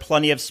 was there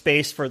plenty of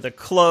space for the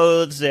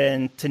clothes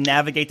and to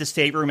navigate the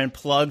stateroom and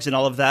plugs and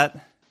all of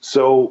that?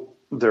 So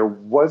there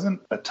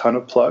wasn't a ton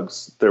of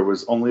plugs. There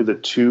was only the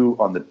 2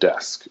 on the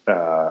desk,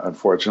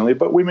 unfortunately,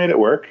 but we made it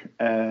work.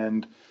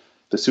 And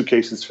the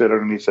suitcases fit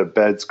underneath the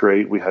bed's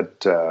great. We had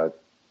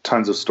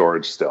tons of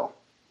storage still.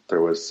 There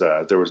was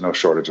no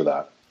shortage of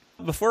that.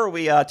 Before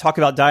we talk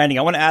about dining,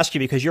 I want to ask you,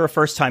 because you're a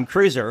first-time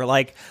cruiser,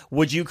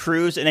 would you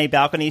cruise in a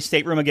balcony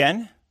stateroom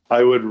again?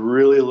 I would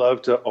really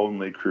love to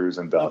only cruise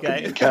in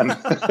balcony again.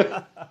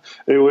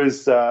 It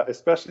was,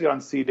 especially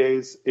on sea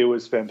days, it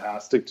was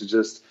fantastic to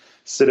just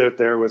sit out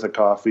there with a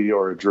coffee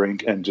or a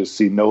drink and just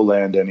see no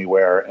land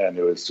anywhere, and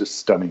it was just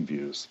stunning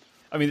views.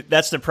 I mean,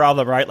 that's the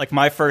problem, right?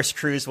 My first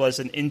cruise was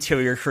an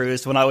interior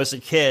cruise when I was a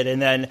kid,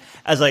 and then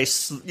as I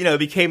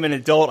became an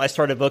adult, I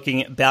started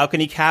booking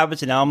balcony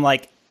cabins, and now I'm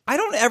like, I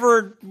don't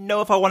ever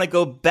know if I want to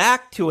go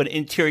back to an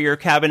interior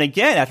cabin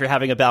again after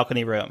having a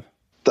balcony room.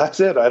 That's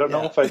it. I don't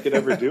know if I could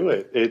ever do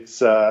it.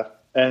 It's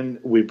and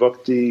we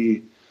booked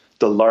the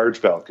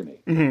large balcony,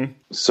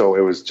 so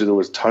there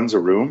was tons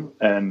of room.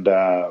 And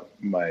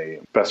my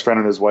best friend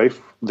and his wife,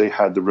 they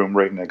had the room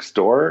right next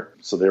door,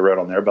 so they were out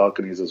on their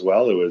balconies as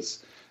well. It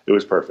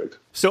was perfect.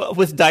 So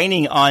with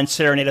dining on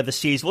Serenade of the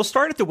Seas, we'll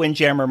start at the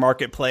Windjammer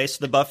Marketplace,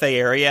 the buffet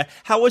area.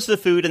 How was the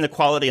food and the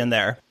quality in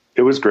there?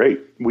 It was great.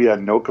 We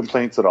had no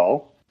complaints at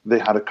all. They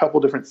had a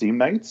couple different theme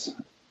nights.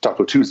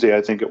 Taco Tuesday,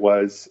 I think it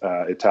was,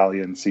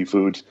 Italian,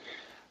 seafood,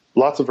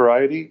 lots of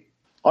variety.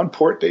 On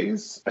port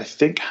days, I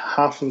think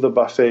half of the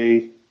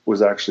buffet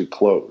was actually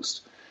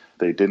closed.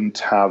 They didn't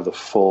have the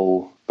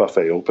full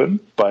buffet open,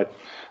 but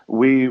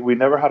we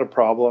never had a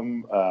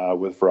problem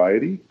with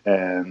variety.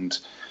 And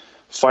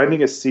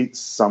finding a seat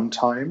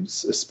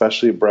sometimes,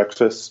 especially at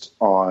breakfast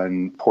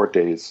on port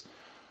days,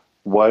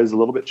 was a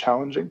little bit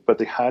challenging, but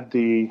they had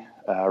the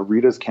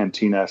Rita's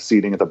Cantina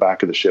seating at the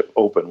back of the ship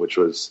open, which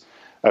was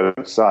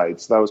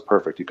outside. So that was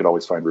perfect. You could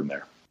always find room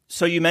there.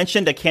 So you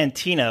mentioned a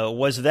cantina.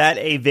 Was that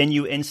a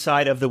venue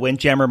inside of the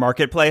Windjammer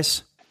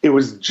Marketplace? It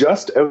was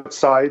just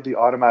outside the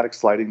automatic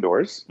sliding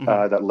doors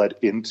that led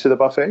into the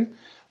buffet.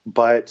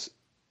 But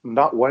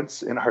not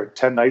once in our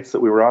 10 nights that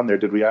we were on there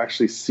did we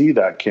actually see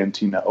that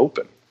cantina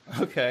open.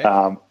 Okay.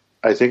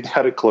 I think they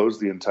had it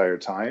closed the entire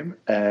time,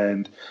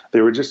 and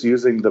they were just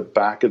using the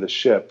back of the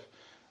ship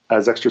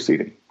as extra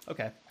seating.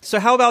 Okay. So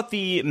how about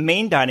the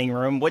main dining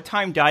room? What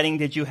time dining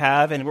did you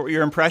have, and what were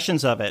your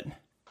impressions of it?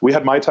 We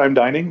had my time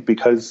dining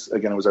because,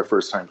 again, it was our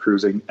first time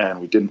cruising, and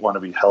we didn't want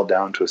to be held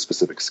down to a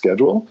specific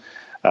schedule.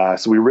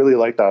 So we really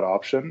liked that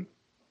option.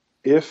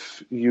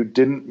 If you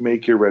didn't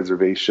make your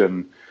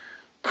reservation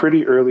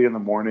pretty early in the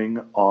morning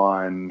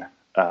on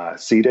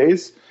sea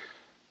days,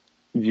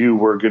 you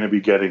were going to be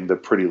getting the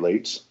pretty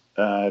late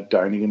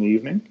dining in the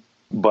evening.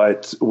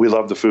 But we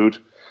loved the food.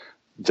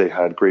 They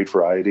had great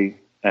variety,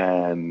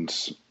 and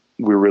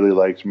we really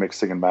liked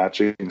mixing and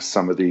matching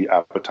some of the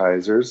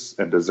appetizers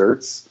and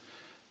desserts.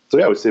 So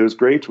yeah, it was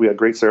great. We had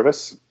great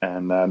service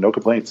and no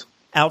complaints.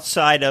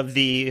 Outside of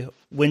the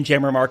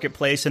Windjammer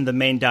Marketplace and the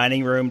main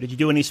dining room, did you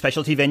do any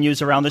specialty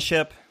venues around the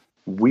ship?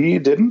 We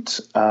didn't.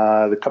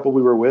 The couple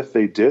we were with,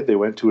 they did. They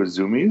went to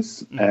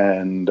Azumi's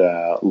and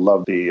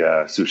loved the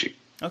sushi.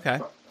 Okay,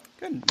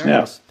 good. Very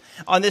nice.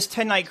 On this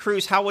 10-night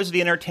cruise, how was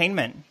the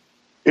entertainment?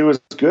 It was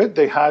good.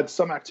 They had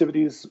some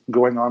activities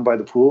going on by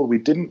the pool. We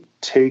didn't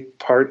take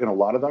part in a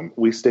lot of them.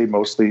 We stayed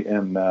mostly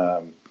in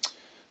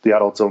the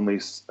adults-only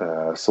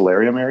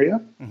solarium area.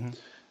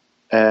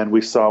 And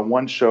we saw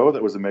one show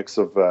that was a mix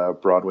of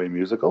Broadway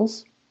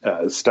musicals.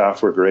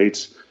 Staff were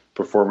great.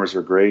 Performers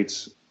were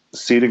great.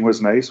 Seating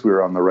was nice. We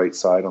were on the right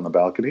side on the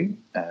balcony.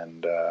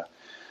 And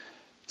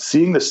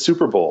seeing the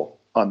Super Bowl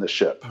on the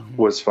ship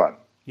was fun.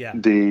 Yeah.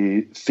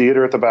 The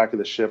theater at the back of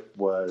the ship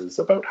was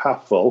about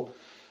half full.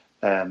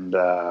 And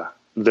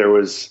there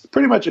was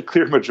pretty much a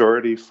clear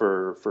majority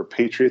for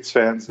Patriots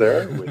fans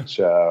there, which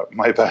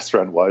my best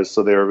friend was.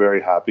 So they were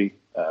very happy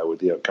with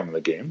the outcome of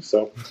the game.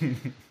 So,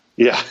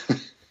 yeah.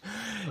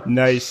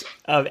 Nice.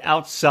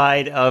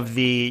 Outside of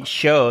the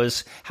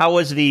shows, how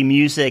was the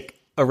music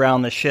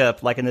around the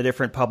ship, like in the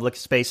different public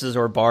spaces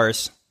or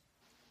bars?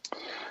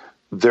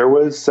 There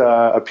was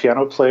a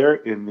piano player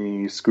in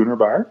the schooner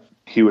bar.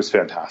 He was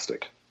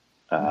fantastic.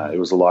 It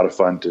was a lot of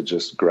fun to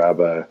just grab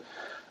a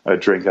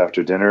drink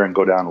after dinner and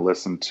go down and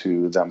listen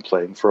to them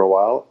playing for a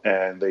while.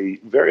 And they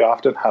very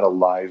often had a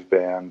live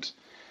band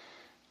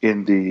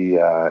in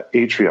the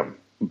atrium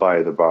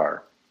by the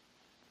bar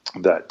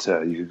that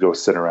you could go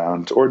sit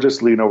around or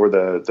just lean over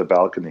the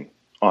balcony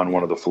on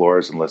one of the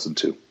floors and listen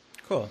to.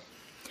 Cool.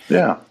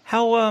 Yeah.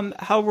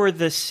 How were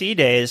the sea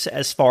days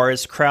as far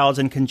as crowds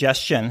and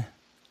congestion?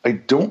 I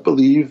don't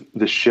believe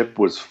the ship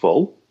was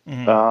full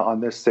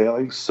on this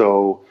sailing.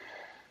 So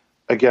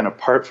again,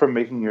 apart from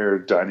making your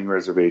dining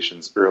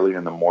reservations early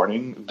in the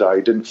morning,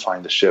 I didn't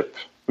find the ship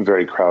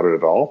very crowded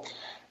at all.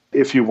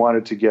 If you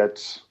wanted to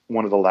get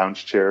one of the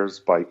lounge chairs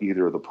by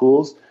either of the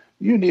pools,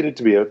 you needed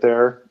to be out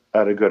there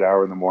at a good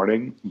hour in the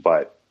morning.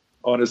 But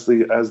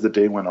honestly, as the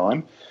day went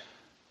on,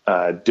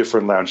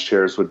 different lounge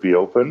chairs would be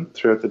open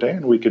throughout the day,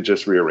 and we could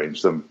just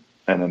rearrange them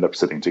and end up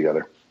sitting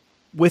together.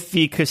 With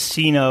the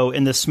casino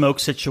in the smoke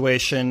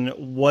situation,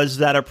 was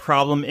that a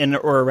problem in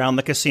or around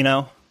the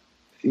casino?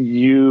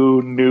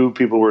 You knew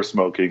people were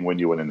smoking when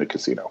you went in the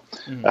casino.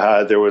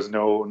 There was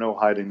no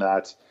hiding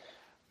that.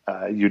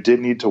 You did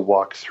need to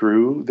walk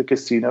through the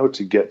casino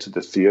to get to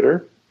the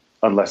theater,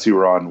 unless you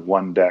were on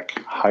one deck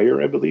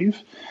higher, I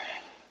believe.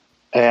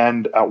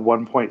 And at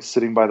one point,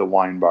 sitting by the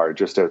wine bar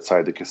just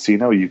outside the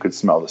casino, you could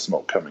smell the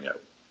smoke coming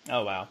out.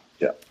 Oh, wow.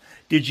 Yeah.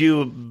 Did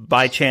you,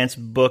 by chance,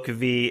 book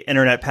the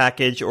internet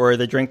package or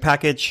the drink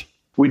package?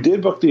 We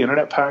did book the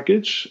internet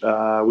package.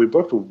 We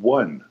booked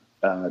one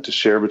to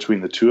share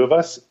between the two of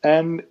us,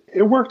 and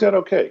it worked out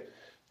okay.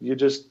 You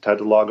just had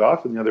to log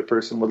off, and the other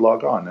person would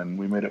log on, and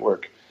we made it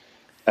work.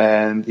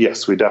 And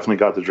yes, we definitely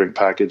got the drink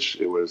package.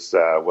 It was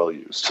well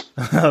used.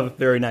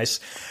 Very nice.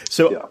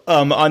 So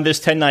on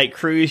this 10-night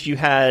cruise, you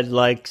had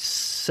like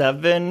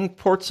 7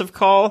 ports of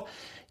call.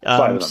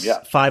 5 of them, yeah.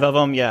 5 of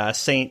them, yeah.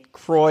 St.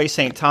 Croix,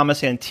 St.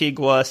 Thomas,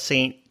 Antigua,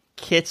 St.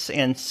 Kitts,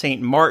 and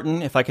St.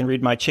 Martin, if I can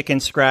read my chicken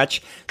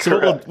scratch. So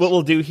what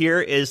we'll do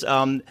here is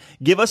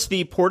give us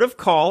the port of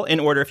call in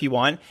order if you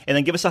want, and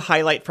then give us a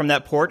highlight from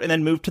that port, and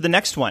then move to the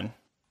next one.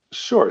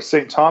 Sure.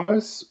 St.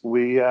 Thomas,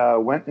 we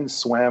went and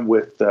swam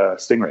with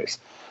stingrays.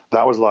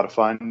 That was a lot of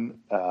fun.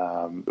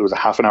 It was a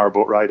half-an-hour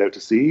boat ride out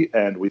to sea,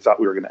 and we thought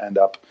we were going to end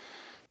up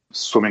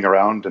swimming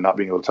around and not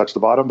being able to touch the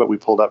bottom, but we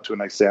pulled up to a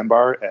nice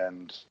sandbar,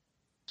 and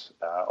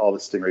all the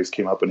stingrays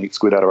came up and ate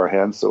squid out of our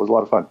hands, so it was a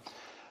lot of fun.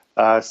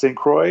 St.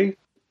 Croix,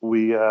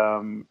 we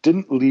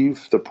didn't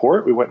leave the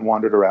port. We went and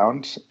wandered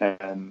around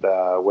and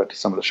went to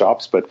some of the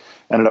shops, but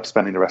ended up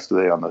spending the rest of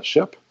the day on the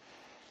ship.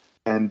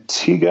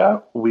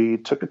 Antigua, we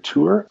took a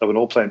tour of an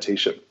old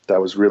plantation.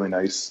 That was really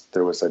nice.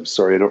 There was, I'm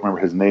sorry, I don't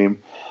remember his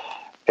name,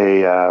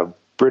 a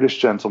British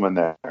gentleman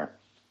there.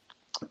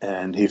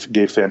 And he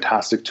gave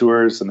fantastic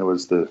tours, and there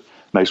was the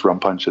nice rum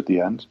punch at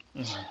the end.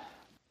 Mm-hmm.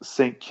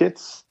 St.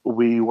 Kitts,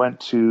 we went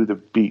to the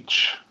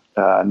beach,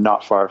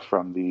 not far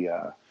from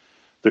the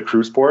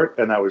cruise port,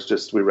 and that was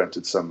just, we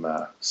rented some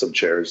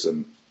chairs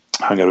and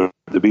hung out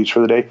at the beach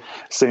for the day.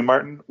 St.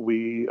 Martin,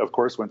 we, of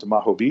course, went to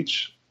Maho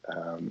Beach.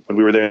 When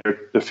we were there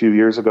a few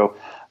years ago,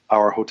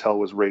 our hotel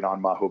was right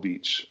on Maho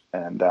Beach,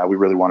 and we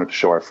really wanted to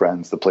show our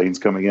friends the planes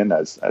coming in,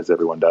 as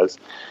everyone does.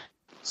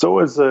 So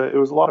it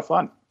was a lot of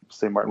fun.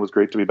 St. Martin was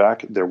great to be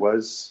back. There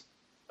was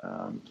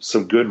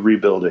some good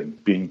rebuilding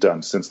being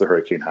done since the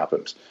hurricane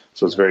happened.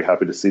 So I was very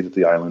happy to see that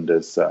the island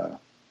is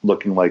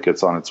looking like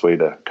it's on its way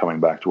to coming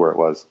back to where it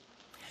was.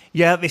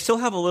 Yeah, they still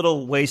have a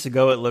little ways to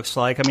go, it looks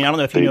like. I mean, I don't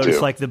know if you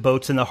noticed, like, the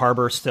boats in the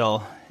harbor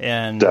still.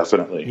 And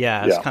definitely.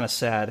 Yeah, it's kind of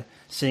sad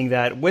seeing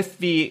that. With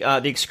the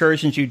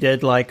excursions you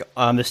did, like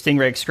the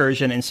Stingray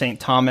excursion in St.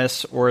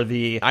 Thomas or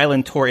the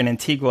island tour in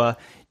Antigua,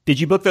 did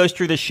you book those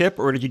through the ship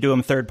or did you do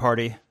them third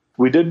party?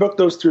 We did book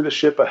those through the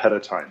ship ahead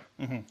of time.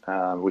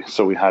 Mm-hmm.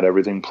 So we had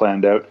everything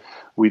planned out.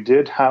 We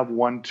did have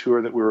one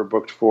tour that we were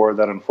booked for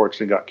that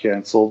unfortunately got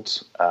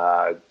canceled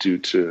due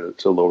to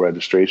low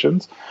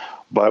registrations.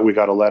 But we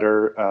got a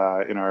letter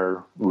in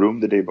our room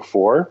the day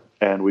before,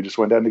 and we just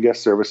went down to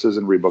guest services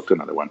and rebooked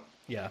another one.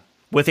 Yeah.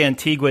 With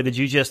Antigua, did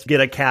you just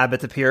get a cab at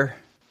the pier?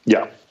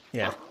 Yeah.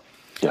 Yeah.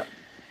 Yeah.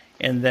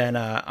 And then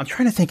I'm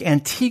trying to think,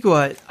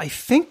 Antigua, I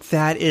think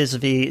that is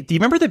do you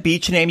remember the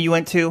beach name you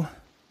went to?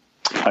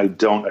 I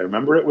don't. I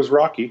remember it was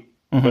Rocky,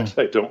 but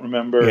I don't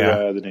remember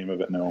the name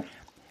of it, no.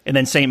 And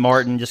then St.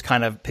 Martin just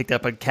kind of picked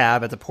up a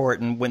cab at the port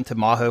and went to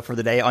Maho for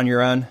the day on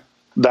your own?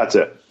 That's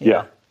it.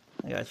 Yeah.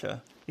 I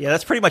gotcha. Yeah,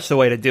 that's pretty much the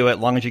way to do it, as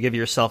long as you give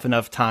yourself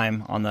enough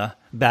time on the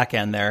back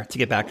end there to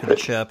get back to the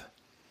ship.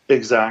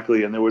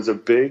 Exactly. And there was a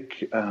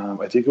big,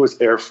 I think it was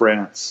Air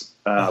France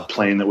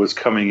plane that was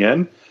coming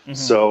in. Mm-hmm.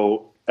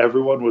 So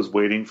everyone was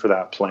waiting for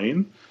that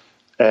plane.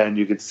 And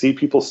you could see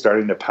people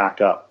starting to pack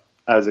up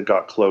as it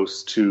got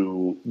close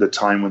to the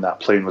time when that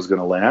plane was going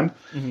to land.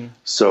 Mm-hmm.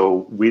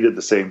 So we did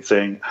the same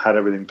thing, had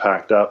everything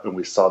packed up, and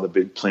we saw the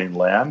big plane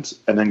land,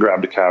 and then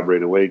grabbed a cab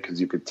right away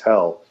because you could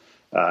tell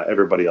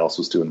everybody else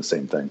was doing the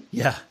same thing.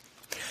 Yeah.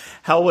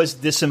 How was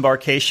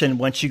disembarkation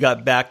once you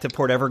got back to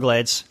Port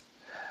Everglades?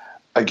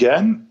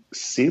 Again,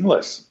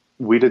 seamless.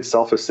 We did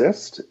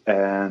self-assist,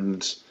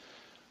 and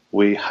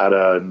we had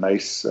a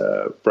nice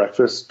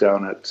breakfast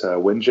down at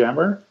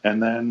Windjammer,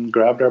 and then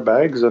grabbed our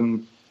bags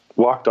and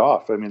walked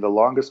off. I mean, the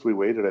longest we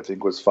waited, I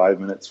think, was 5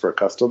 minutes for a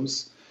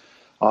customs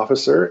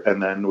officer,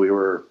 and then we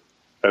were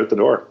out the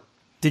door.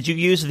 Did you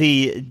use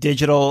the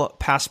digital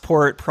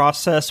passport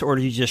process, or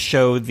did you just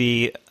show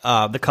the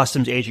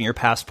customs agent your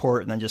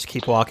passport and then just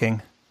keep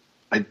walking?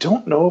 I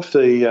don't know if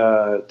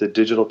the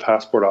digital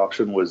passport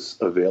option was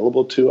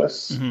available to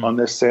us on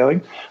this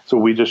sailing, so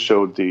we just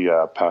showed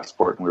the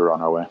passport and we were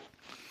on our way.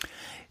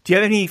 Do you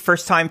have any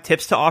first-time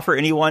tips to offer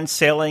anyone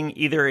sailing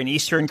either an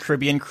Eastern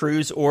Caribbean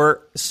cruise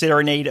or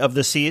Serenade of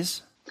the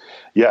Seas?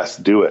 Yes,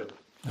 do it.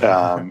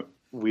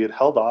 We had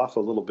held off a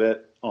little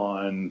bit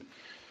on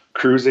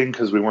cruising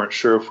because we weren't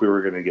sure if we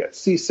were going to get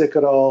seasick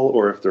at all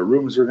or if the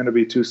rooms were going to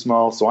be too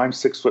small. So I'm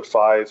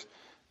 6'5",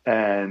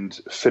 and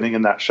fitting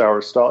in that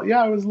shower stall,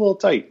 yeah, it was a little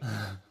tight.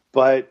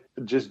 But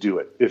just do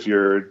it. If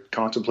you're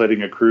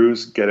contemplating a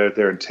cruise, get out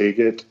there and take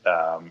it.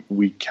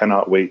 We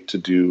cannot wait to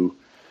do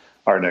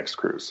our next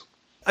cruise.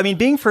 I mean,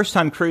 being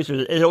first-time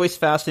cruisers, it always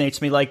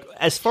fascinates me. Like,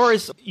 as far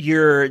as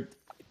your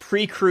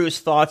pre-cruise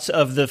thoughts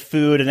of the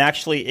food and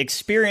actually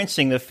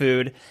experiencing the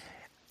food,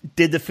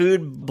 did the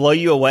food blow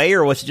you away,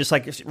 or was it just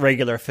like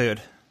regular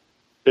food?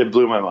 It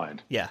blew my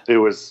mind. Yeah. It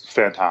was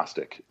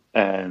fantastic.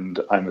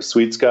 And I'm a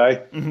sweets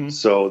guy,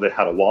 so they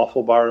had a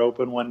waffle bar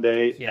open one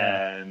day,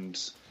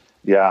 and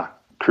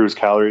cruise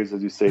calories,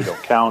 as you say,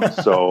 don't count.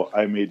 So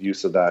I made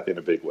use of that in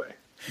a big way.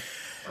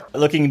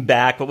 Looking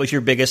back, what was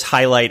your biggest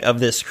highlight of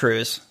this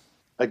cruise?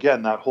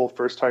 Again, that whole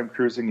first-time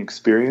cruising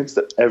experience,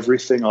 that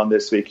everything on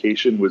this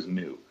vacation was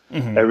new.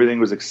 Everything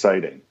was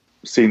exciting.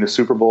 Seeing the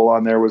Super Bowl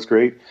on there was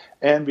great.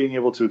 And being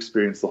able to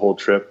experience the whole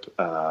trip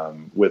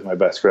with my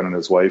best friend and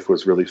his wife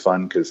was really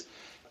fun because it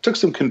took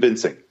some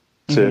convincing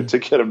to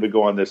get him to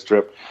go on this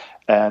trip.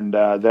 And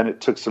then it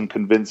took some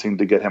convincing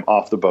to get him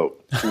off the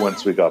boat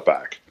once we got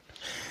back.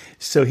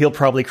 So he'll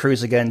probably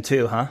cruise again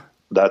too, huh?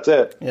 That's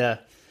it. Yeah.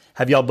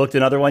 Have y'all booked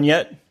another one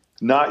yet?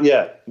 Not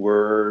yet.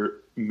 We're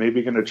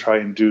maybe going to try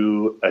and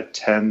do a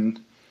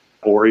 10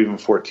 or even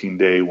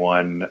 14-day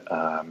one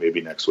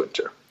maybe next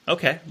winter.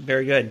 Okay,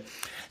 very good.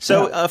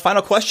 So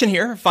final question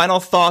here. Final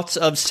thoughts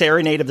of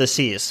Serenade of the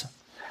Seas.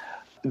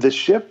 The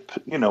ship,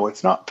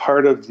 it's not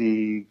part of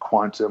the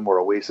Quantum or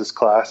Oasis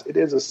class. It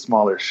is a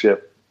smaller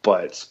ship,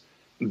 but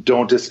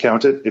don't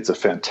discount it. It's a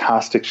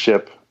fantastic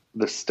ship.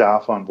 The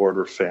staff on board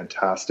were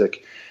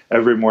fantastic.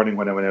 Every morning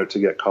when I went out to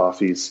get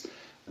coffees,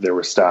 there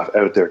were staff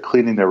out there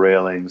cleaning their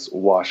railings,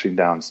 washing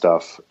down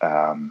stuff.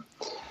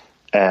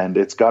 And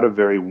it's got a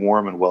very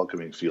warm and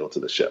welcoming feel to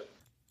the ship.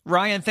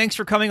 Ryan, thanks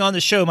for coming on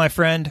the show, my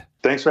friend.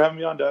 Thanks for having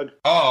me on, Doug.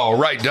 All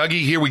right,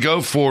 Dougie, here we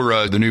go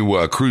for the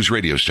new Cruise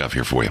Radio stuff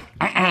here for you.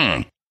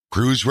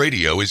 Cruise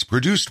Radio is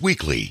produced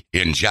weekly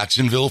in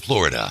Jacksonville,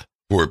 Florida.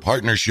 For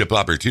partnership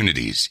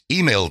opportunities,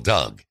 email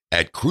Doug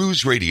at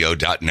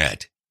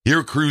cruiseradio.net.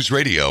 Hear Cruise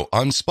Radio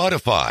on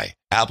Spotify,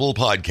 Apple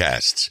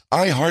Podcasts,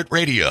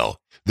 iHeartRadio,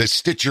 the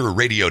Stitcher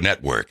Radio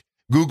Network,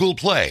 Google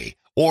Play,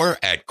 or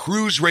at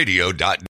cruiseradio.net.